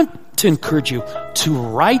 I want to encourage you to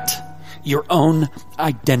write your own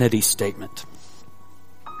identity statement.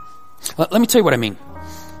 Let me tell you what I mean.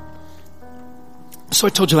 So I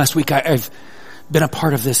told you last week I've been a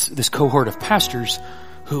part of this cohort of pastors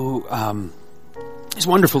who, these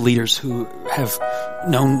wonderful leaders who have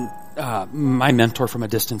known my mentor from a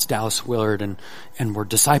distance, Dallas Willard, and were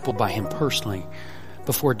discipled by him personally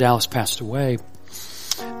before Dallas passed away.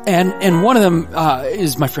 And one of them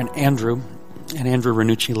is my friend Andrew. And Andrew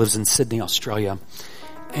Ranucci lives in Sydney, Australia.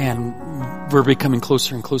 And we're becoming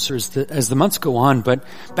closer and closer as the months go on. But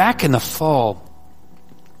back in the fall,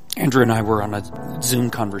 Andrew and I were on a Zoom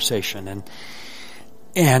conversation.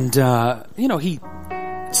 And you know, he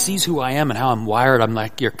sees who I am and how I'm wired. I'm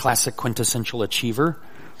like your classic quintessential achiever.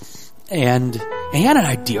 And he had an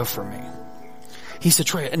idea for me. He said,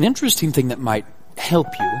 Troy, an interesting thing that might help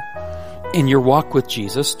you in your walk with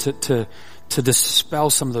Jesus to dispel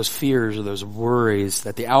some of those fears or those worries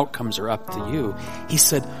that the outcomes are up to you. He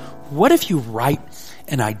said, what if you write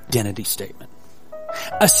an identity statement?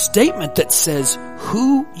 A statement that says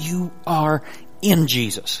who you are in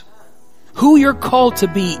Jesus. Who you're called to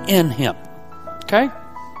be in Him. Okay?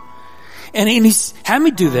 And he's had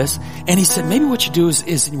me do this, and he said, maybe what you do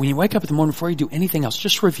is when you wake up in the morning before you do anything else,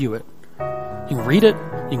 just review it. You can read it,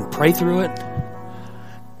 you can pray through it,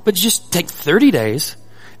 but just take 30 days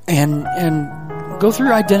and go through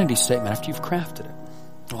your identity statement after you've crafted it.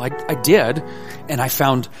 Well, I did, and I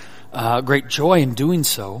found great joy in doing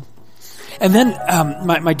so. And then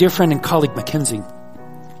my dear friend and colleague Mackenzie,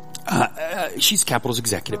 she's Capital's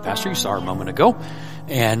executive pastor. You saw her a moment ago.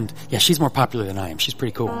 And yeah, she's more popular than I am. She's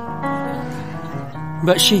pretty cool.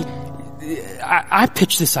 But I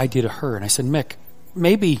pitched this idea to her, and I said, Mick,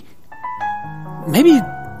 maybe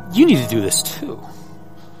you need to do this too.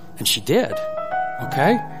 And she did.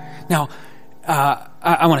 Okay? Now,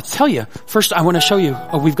 I want to tell you, first I want to show you,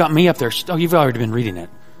 we've got me up there. Oh, you've already been reading it.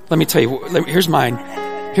 Let me tell you, here's mine.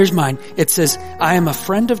 It says, I am a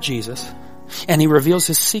friend of Jesus, and He reveals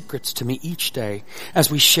His secrets to me each day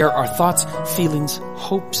as we share our thoughts, feelings,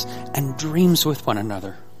 hopes, and dreams with one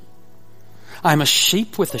another. I'm a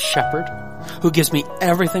sheep with a shepherd who gives me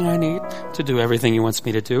everything I need to do everything He wants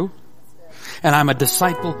me to do. And I'm a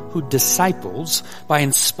disciple who disciples by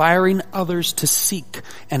inspiring others to seek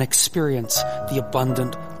and experience the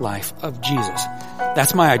abundant life of Jesus.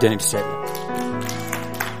 That's my identity statement.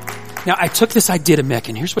 Now, I took this idea to Mick,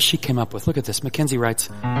 and here's what she came up with. Look at this. Mackenzie writes,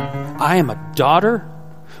 I am a daughter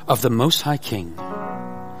of the Most High King,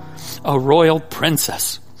 a royal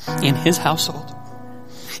princess in His household.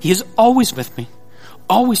 He is always with me,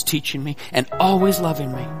 always teaching me, and always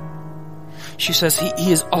loving me. She says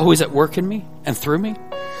he is always at work in me and through me.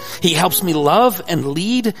 He helps me love and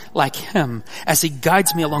lead like Him as He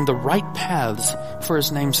guides me along the right paths for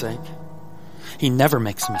His namesake. He never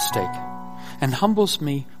makes a mistake and humbles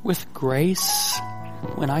me with grace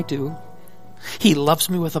when I do. He loves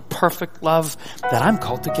me with a perfect love that I'm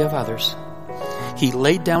called to give others. He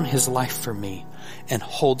laid down His life for me and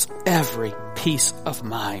holds every piece of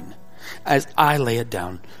mine as I lay it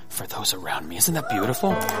down for those around me. Isn't that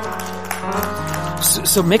beautiful?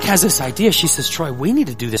 So Mick has this idea. She says, Troy, we need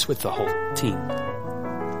to do this with the whole team.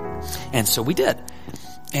 And so we did.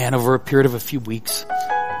 And over a period of a few weeks,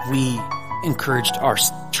 we encouraged our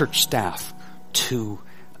church staff to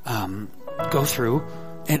go through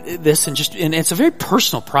this and it's a very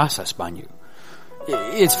personal process, mind you.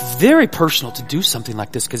 It's very personal to do something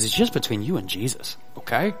like this because it's just between you and Jesus,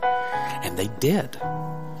 okay? And they did.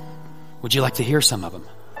 Would you like to hear some of them?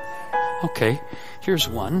 Okay, here's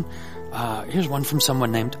one. Here's one from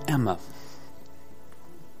someone named Emma.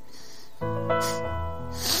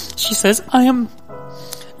 She says, I am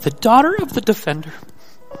the daughter of the defender.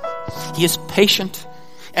 He is patient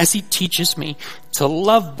as he teaches me to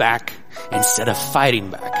love back instead of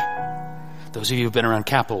fighting back. Those of you who've been around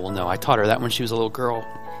Capital will know I taught her that when she was a little girl.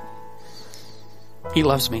 He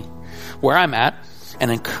loves me where I'm at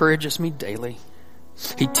and encourages me daily.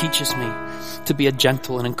 He teaches me to be a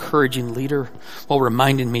gentle and encouraging leader while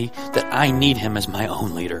reminding me that I need him as my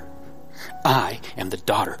own leader. I am the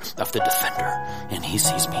daughter of the defender, and he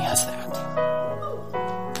sees me as that.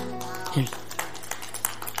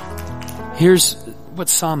 Here's what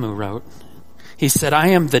Samu wrote. He said, I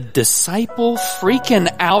am the disciple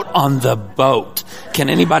freaking out on the boat. Can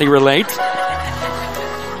anybody relate?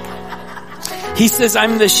 He says,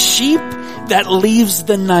 I'm the sheep that leaves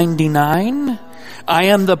the 99. I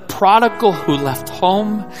am the prodigal who left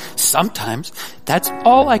home. Sometimes that's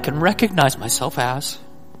all I can recognize myself as.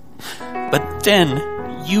 But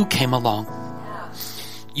then you came along.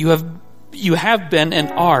 You have been and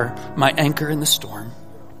are my anchor in the storm.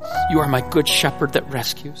 You are my good shepherd that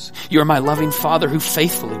rescues. You are my loving Father who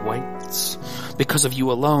faithfully waits. Because of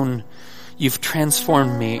you alone, you've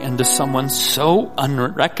transformed me into someone so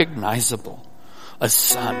unrecognizable, a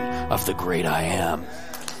son of the great I am.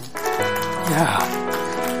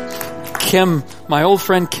 Yeah. Kim, my old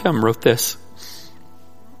friend Kim wrote this.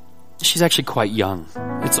 She's actually quite young.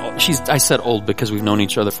 I said old because we've known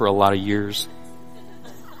each other for a lot of years.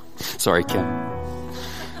 Sorry, Kim.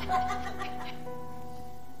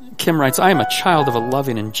 Kim writes, I am a child of a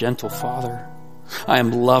loving and gentle Father. I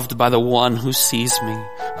am loved by the one who sees me,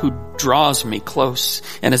 who draws me close,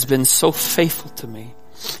 and has been so faithful to me.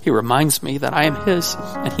 He reminds me that I am his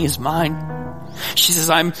and he is mine. She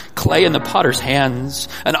says, I'm clay in the potter's hands,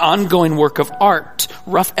 an ongoing work of art,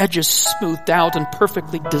 rough edges smoothed out and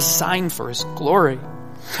perfectly designed for his glory.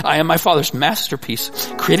 I am my Father's masterpiece,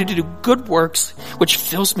 created to do good works, which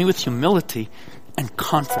fills me with humility and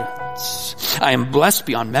confidence. I am blessed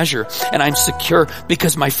beyond measure, and I'm secure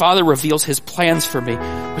because my Father reveals his plans for me,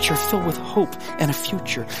 which are filled with hope and a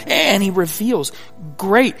future. And he reveals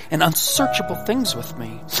great and unsearchable things with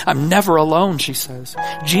me. I'm never alone, she says.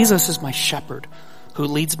 Jesus is my shepherd who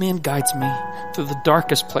leads me and guides me through the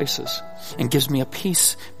darkest places and gives me a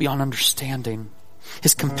peace beyond understanding.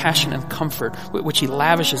 His compassion and comfort, which he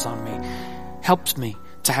lavishes on me, helps me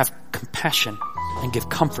to have compassion and give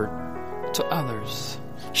comfort to others.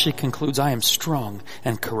 She concludes, I am strong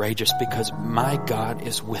and courageous because my God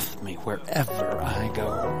is with me wherever I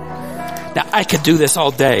go. Now, I could do this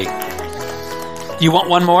all day. You want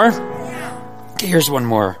one more? Here's one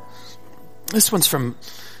more. This one's from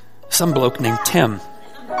some bloke named Tim.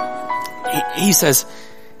 He says,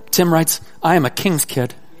 Tim writes, I am a king's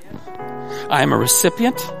kid. I am a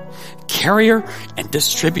recipient, carrier, and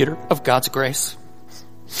distributor of God's grace.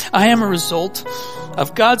 I am a result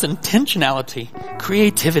of God's intentionality,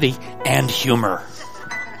 creativity, and humor.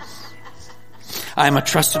 I am a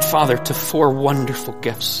trusted father to 4 wonderful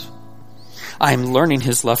gifts. I am learning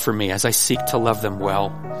his love for me as I seek to love them well.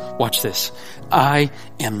 Watch this. I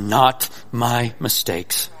am not my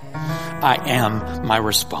mistakes. I am my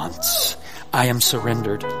response. I am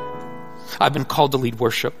surrendered. I've been called to lead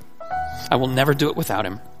worship. I will never do it without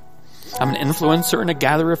him. I'm an influencer and a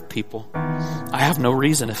gatherer of people. I have no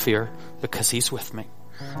reason to fear because he's with me.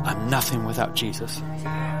 I'm nothing without Jesus.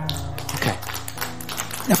 Okay.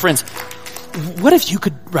 Now, friends, what if you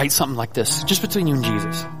could write something like this, just between you and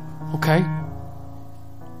Jesus? Okay?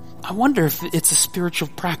 I wonder if it's a spiritual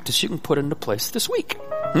practice you can put into place this week.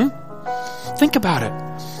 Think about it.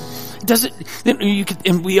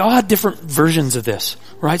 And we all had different versions of this,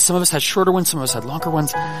 right? Some of us had shorter ones, some of us had longer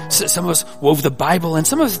ones. Some of us wove the Bible, and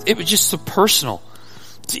some of us, it was just so personal.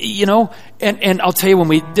 You know, and I'll tell you, when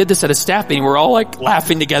we did this at a staff meeting, we're all like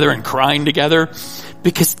laughing together and crying together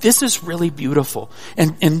because this is really beautiful.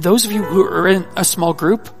 And those of you who are in a small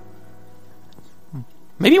group,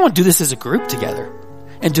 maybe you want to do this as a group together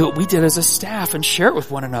and do what we did as a staff and share it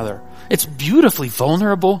with one another. It's beautifully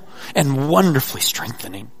vulnerable and wonderfully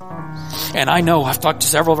strengthening. And I know I've talked to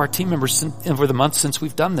several of our team members over the months since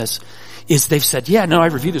we've done this, is they've said, yeah, no, I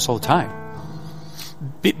review this all the time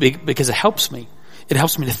because it helps me. It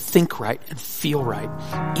helps me to think right and feel right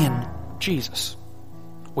in Jesus.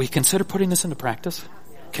 Will you consider putting this into practice?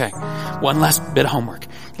 Okay. One last bit of homework.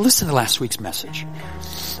 Listen to last week's message.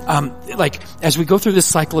 As we go through this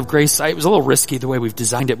cycle of grace, it was a little risky the way we've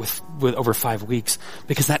designed it with over 5 weeks,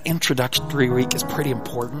 because that introductory week is pretty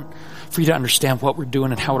important for you to understand what we're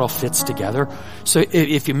doing and how it all fits together. So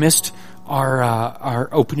if you missed our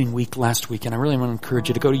opening week last week, and I really want to encourage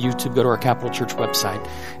you to go to YouTube, go to our Capital Church website,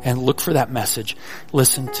 and look for that message,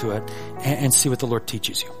 listen to it, and see what the Lord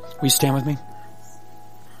teaches you. Will you stand with me?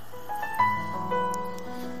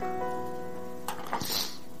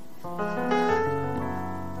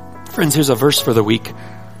 Friends, here's a verse for the week.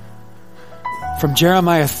 From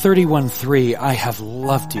Jeremiah 31:3, I have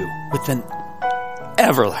loved you with an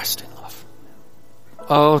everlasting love.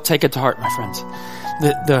 Oh, take it to heart, my friends.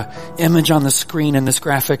 The image on the screen in this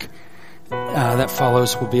graphic that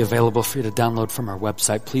follows will be available for you to download from our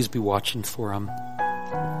website. Please be watching for them.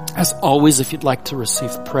 As always, if you'd like to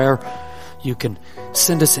receive prayer, You can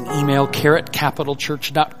send us an email,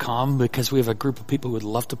 care@capitalchurch.com, because we have a group of people who would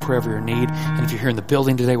love to pray over your need. And if you're here in the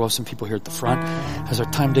building today, we'll have some people here at the front. As our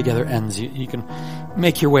time together ends, you can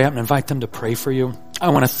make your way up and invite them to pray for you. I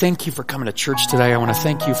want to thank you for coming to church today. I want to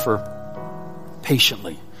thank you for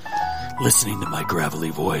patiently listening to my gravelly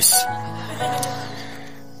voice.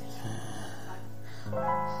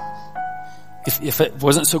 If it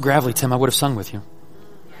wasn't so gravelly, Tim, I would have sung with you.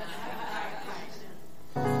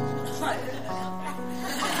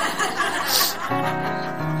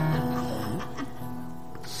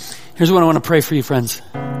 Here's what I want to pray for you, friends.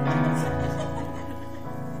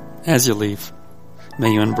 As you leave,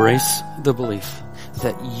 may you embrace the belief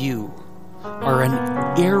that you are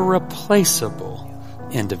an irreplaceable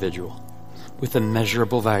individual with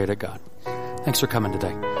immeasurable value to God. Thanks for coming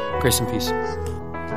today. Grace and peace.